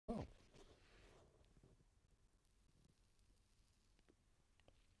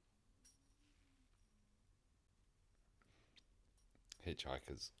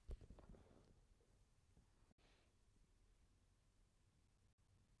Hitchhikers.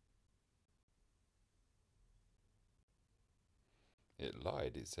 It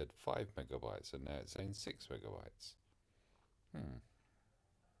lied. It said 5 megabytes, and now it's saying 6 megabytes. Hmm.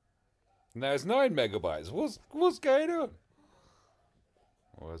 Now it's 9 megabytes. What's going on?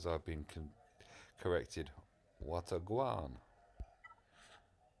 Or has I been corrected? What a guan.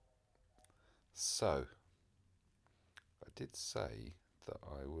 So, I did say that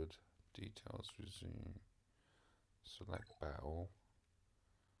I would details resume. Select battle.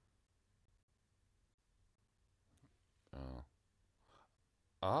 Oh.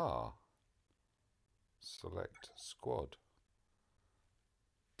 Ah. Select squad.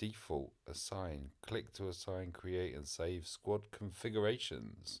 Default assign. Click to assign, create, and save squad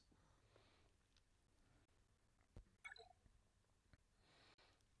configurations.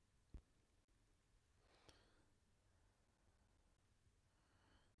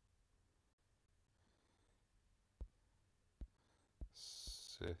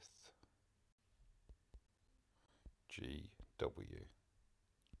 Sith GW.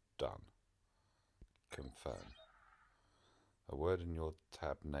 Done. Confirm. A word in your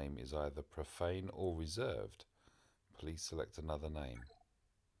tab name is either profane or reserved. Please select another name.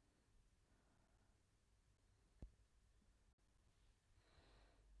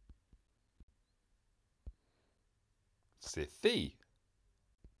 Sithy.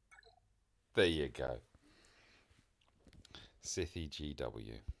 There you go. Sithy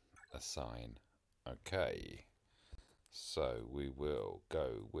GW. Assign. Okay. So we will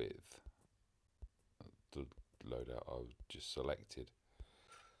go with the loadout I've just selected.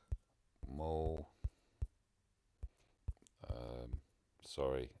 Maul.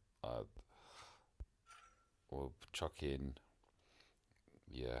 Sorry. We'll chuck in.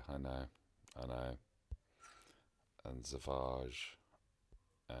 Yeah, I know. And Savage.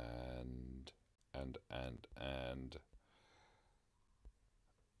 And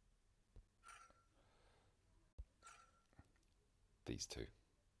these two.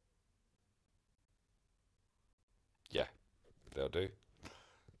 Yeah, they'll do.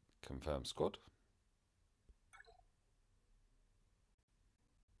 Confirm squad.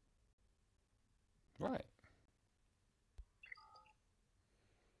 Right.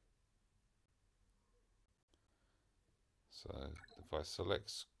 So if I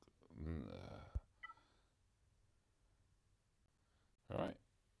select... Alright.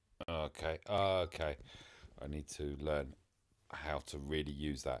 Okay. I need to learn how to really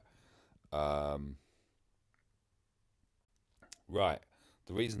use that. Right.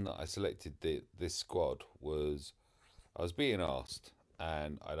 The reason that I selected this squad was I was being asked,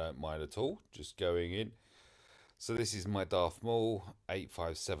 and I don't mind at all, just going in. So this is my Darth Maul.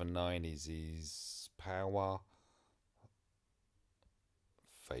 8579 is his power.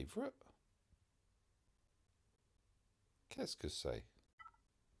 Favourite? Qu'est-ce que c'est?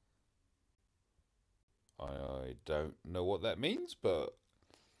 I don't know what that means, but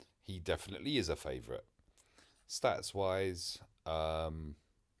he definitely is a favourite. Stats wise,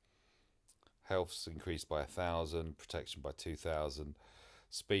 health's increased by 1,000, protection by 2,000.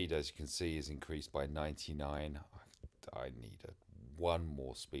 Speed, as you can see, is increased by 99. I need one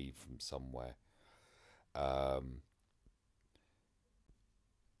more speed from somewhere. 24%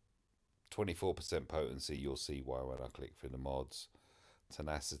 potency, you'll see why when I click through the mods.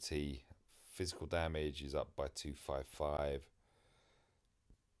 Tenacity, physical damage is up by 255.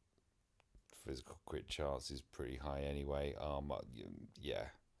 Physical crit chance is pretty high anyway. Yeah,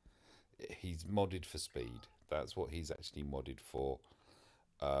 he's modded for speed. That's what he's actually modded for.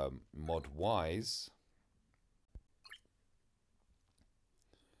 Mod wise,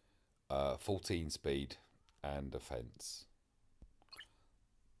 14 speed and defense.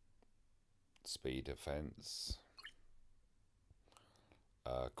 Speed, defense.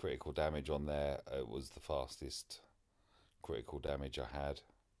 Critical damage on there. It was the fastest critical damage I had.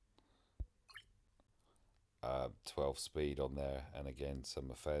 12 speed on there, and again some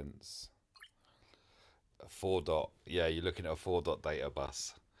offense. 4 dot. Yeah, you're looking at a 4 dot data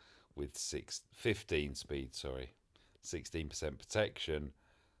bus with 15 speed. Sorry, 16% protection,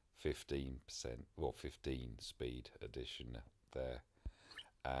 15%. Well, 15 speed addition there,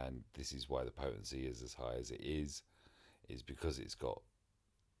 and this is why the potency is as high as it is because it's got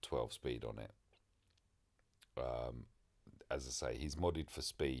 12 speed on it. As I say, he's modded for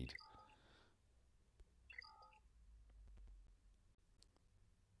speed.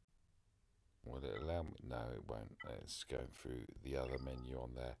 Will it allow me? No, it won't. It's going through the other menu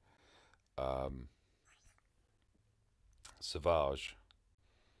on there. Savage.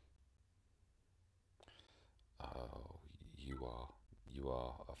 Oh, you are You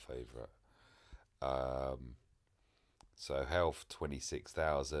are a favourite. So health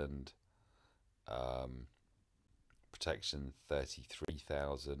 26,000, protection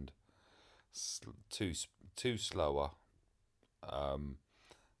 33,000. Too slower than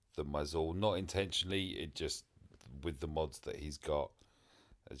my Zol. Not intentionally. It just with the mods that he's got.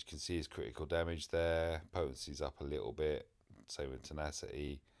 As you can see, his critical damage there. Potency's up a little bit. Same with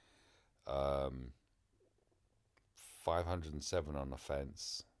tenacity. 507 on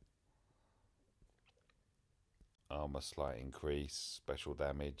offense. Armor slight increase. Special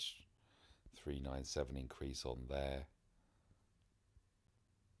damage 397 increase on there.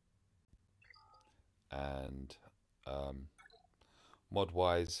 And mod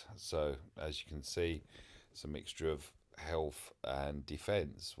wise, so as you can see, it's a mixture of health and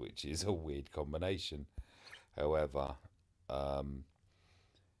defense, which is a weird combination. However,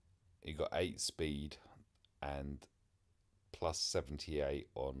 you got 8 speed and plus 78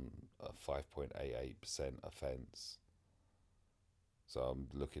 on a 5.88% offense. So I'm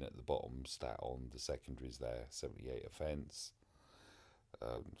looking at the bottom stat on the secondaries there, 78 offense.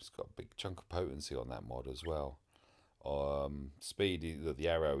 It's got a big chunk of potency on that mod as well. Speed, the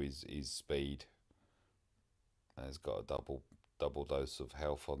arrow is speed. And it's got a double dose of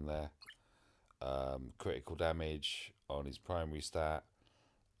health on there. Critical damage on his primary stat.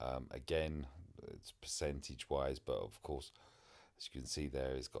 Again, it's percentage wise, but of course, as you can see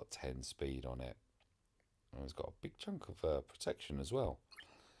there, it's got 10 speed on it. And it's got a big chunk of protection as well.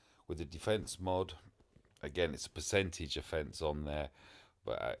 With the defense mod, again, it's a percentage offense on there,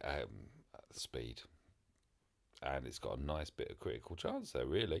 but speed. And it's got a nice bit of critical chance there,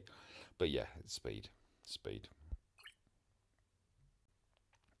 really. But yeah, it's speed.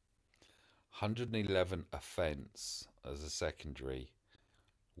 111 offense as a secondary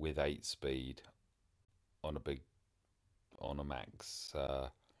with 8 speed on a max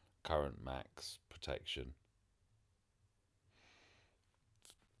current max protection.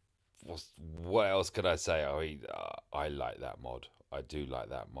 What else could I say? I mean, I like that mod. I do like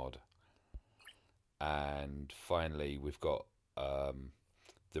that mod. And finally, we've got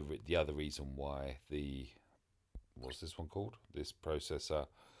the other reason why what's this one called? This processor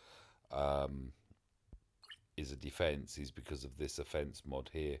is a defense is because of this offense mod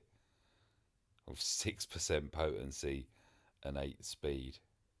here of 6% potency and 8 speed.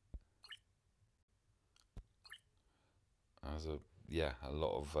 There's a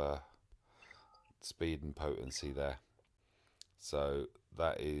lot of speed and potency there. So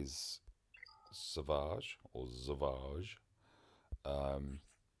that is Savage or Zavage.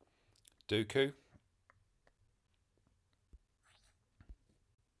 Dooku.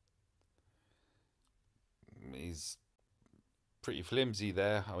 He's pretty flimsy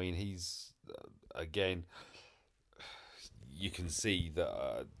there. I mean, he's again, you can see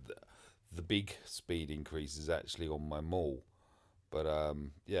that the big speed increase is actually on my Maul. But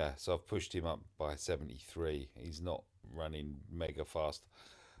yeah, so I've pushed him up by 73. He's not running mega fast.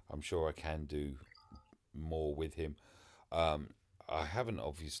 I'm sure I can do more with him. I haven't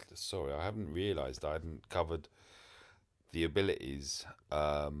I haven't realised I hadn't covered the abilities.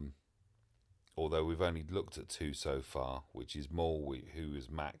 Although we've only looked at 2 so far, which is Maul, who is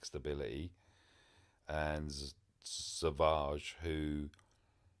maxed ability, and Savage, who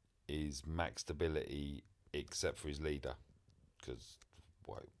is maxed ability except for his leader. Because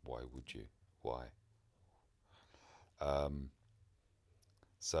why would you? Why?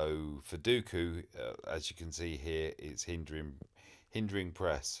 So for Dooku, as you can see here, it's hindering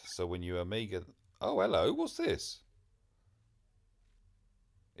press. So when you Omega, oh hello, what's this?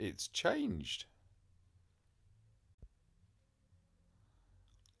 It's changed.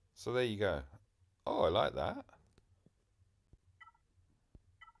 So there you go. Oh, I like that.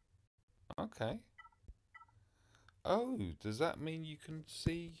 Okay. Oh, does that mean you can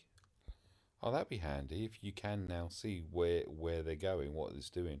see? Oh, that'd be handy if you can now see where they're going, what it's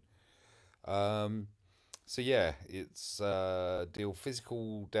doing. So yeah, it's deal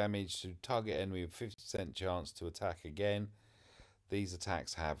physical damage to target enemy with 50% chance to attack again. These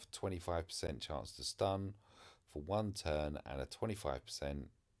attacks have 25% chance to stun for 1 turn and a 25%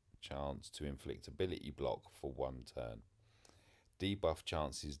 chance to inflict ability block for 1 turn. Debuff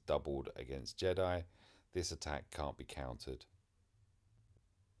chances doubled against Jedi. This attack can't be countered.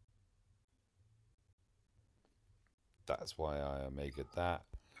 That's why I omegaed that.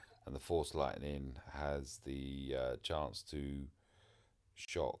 And the Force Lightning has the chance to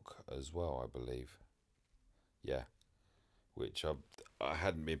shock as well, I believe. Yeah, which I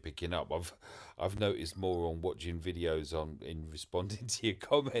hadn't been picking up. I've noticed more on watching videos in responding to your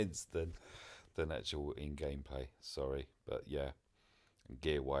comments than actual in gameplay. Sorry, but yeah. And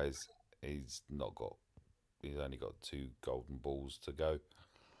gear wise, he's not got. He's only got 2 golden balls to go.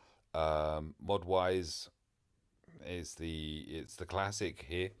 Mod wise, it's the classic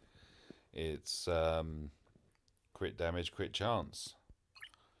here. It's crit damage, crit chance.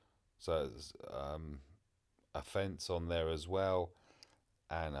 So it's a fence on there as well,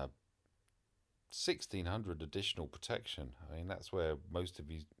 and a 1600 additional protection. I mean, that's where most of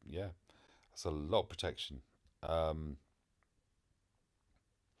you, yeah, that's a lot of protection.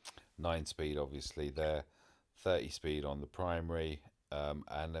 9 speed, obviously, there, 30 speed on the primary, and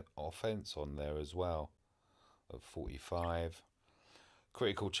an offense on there as well of 45.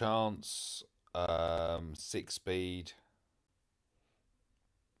 Critical chance, 6 speed,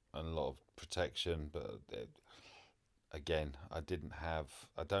 and a lot of protection, but again, I don't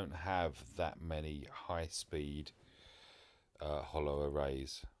have that many high speed hollow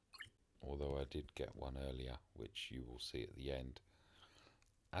arrays, although I did get one earlier, which you will see at the end.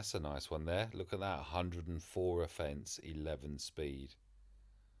 That's a nice one there. Look at that, 104 offense, 11 speed.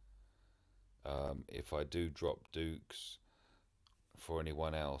 If I do drop Dukes, for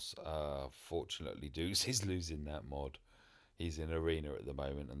anyone else, fortunately Dukes is losing that mod. He's in arena at the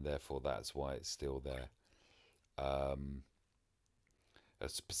moment, and therefore that's why it's still there. A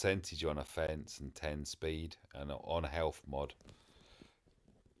percentage on offense and 10 speed, and on health mod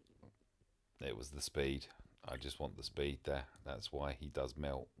it was the speed. I just want the speed there. That's why he does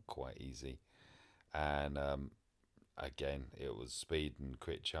melt quite easy. And again, it was speed and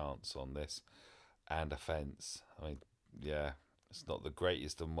crit chance on this, and offense. I mean, yeah, it's not the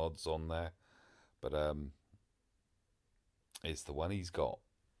greatest of mods on there, but it's the one he's got.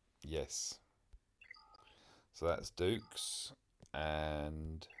 Yes. So that's Dukes,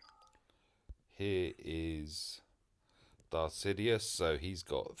 and here is Darth Sidious. So he's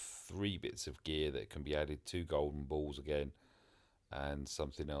got 3 bits of gear that can be added, 2 golden balls again, and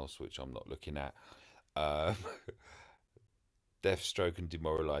something else which I'm not looking at. Deathstroke and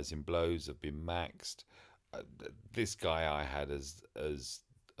demoralizing blows have been maxed. This guy I had as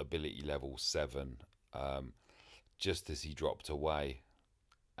ability level 7, just as he dropped away.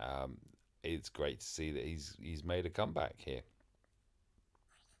 It's great to see that he's made a comeback here.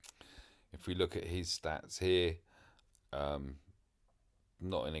 If we look at his stats here,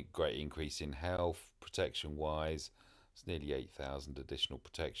 not in a great increase in health. Protection wise, it's nearly 8,000 additional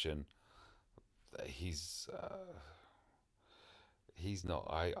protection. He's not.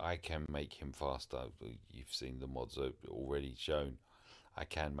 I can make him faster. You've seen the mods already shown. I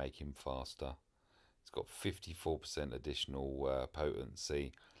can make him faster. It's got 54% additional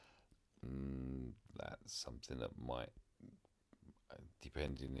potency. That's something that might,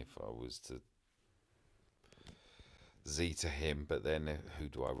 depending if I was to Z to him, but then who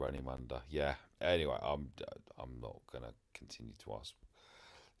do I run him under? Yeah. Anyway, I'm not gonna continue to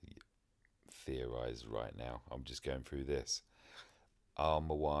theorize right now. I'm just going through this.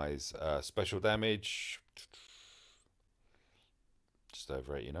 Armor wise, special damage just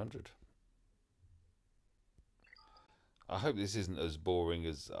over 1800. I hope this isn't as boring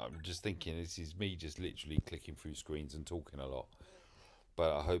as I'm just thinking. This is me just literally clicking through screens and talking a lot,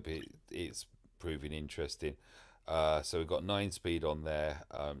 but I hope it's proving interesting. So we've got 9 speed on there.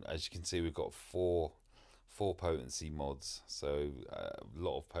 As you can see, we've got four potency mods, so a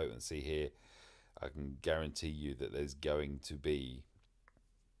lot of potency here. I can guarantee you that there's going to be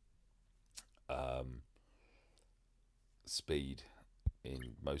speed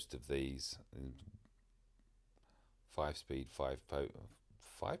in most of these. 5 speed, 5%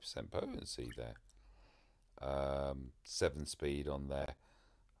 potency there. 7 speed on there,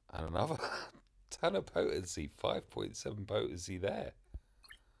 and another ton of potency, 5.7 potency there.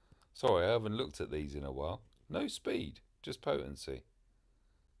 Sorry, I haven't looked at these in a while. No speed, just potency.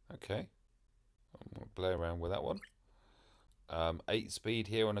 Okay, I'm gonna play around with that one. 8 speed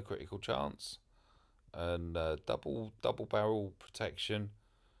here on a critical chance, and double barrel protection,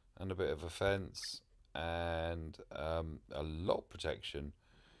 and a bit of offense, and a lot of protection,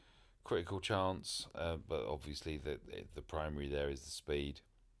 critical chance, but obviously the primary there is the speed.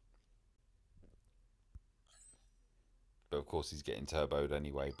 But of course he's getting turboed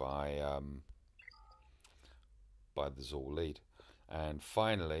anyway by the Zor lead. And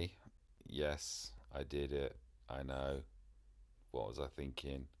finally, yes, I did it. I know. What was I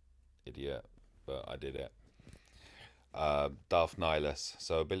thinking? Idiot. But I did it. Darth Nihilus.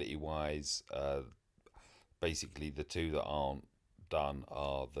 So ability wise, basically the 2 that aren't done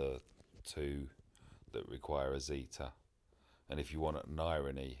are the 2 that require a Zeta. And if you want an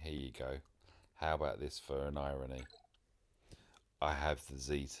irony, here you go. How about this for an irony? I have the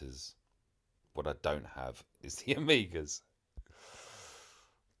Zetas. What I don't have is the Amigas.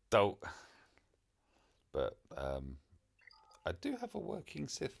 Don't. But I do have a working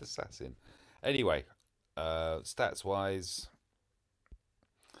Sith assassin. Anyway, stats wise,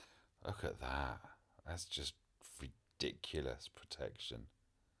 look at that. That's just ridiculous protection.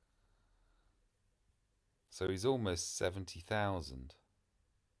 So he's almost 70,000.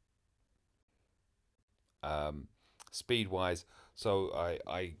 Speed wise, so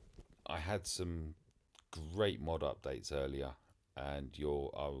I had some great mod updates earlier, and I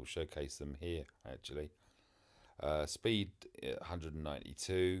will showcase them here actually. Speed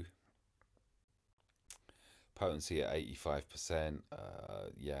 192, potency at 85%.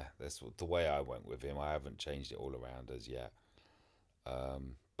 Yeah, that's the way I went with him. I haven't changed it all around as yet.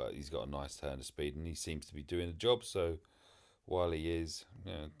 But he's got a nice turn of speed, and he seems to be doing the job. So while he is,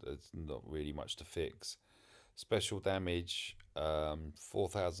 there's not really much to fix. Special damage,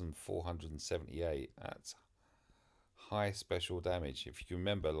 4,478. That's high special damage. If you can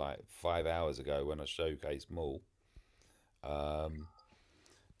remember, like 5 hours ago when I showcased Maul,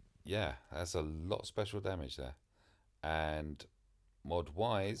 yeah, that's a lot of special damage there. And mod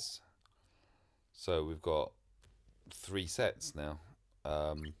wise, so we've got 3 sets now.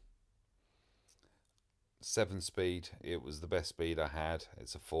 7 speed, it was the best speed I had.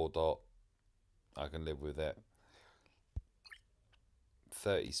 It's a 4 dot. I can live with it.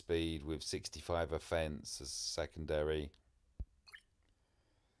 30 speed with 65 offense as secondary.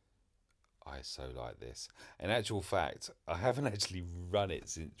 I so like this. In actual fact, I haven't actually run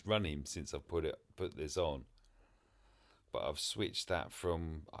him since I've put this on. But I've switched that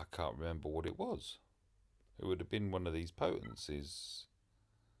from, I can't remember what it was. It would have been one of these potencies.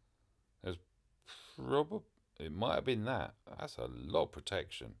 It might have been that. That's a lot of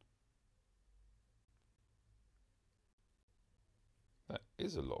protection. That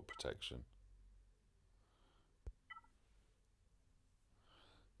is a lot of protection.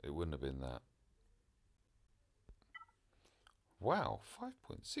 It wouldn't have been that. Wow,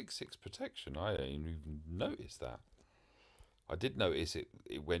 5.66 protection. I didn't even notice that. I did notice it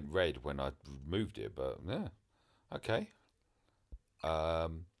went red when I removed it, but yeah. Okay.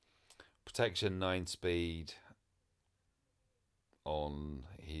 Protection 9 speed on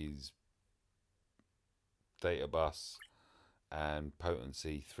his data bus, and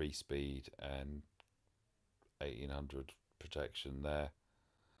potency 3 speed and 1800 protection there.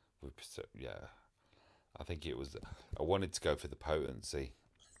 Yeah, I think it was. I wanted to go for the potency.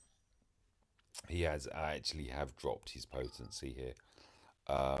 I actually have dropped his potency here.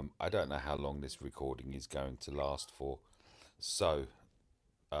 I don't know how long this recording is going to last for, so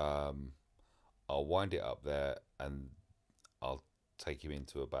um, I'll wind it up there and I'll take him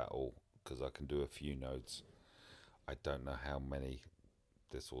into a battle because I can do a few nodes. I don't know how many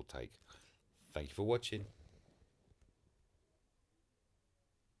this will take. Thank you for watching.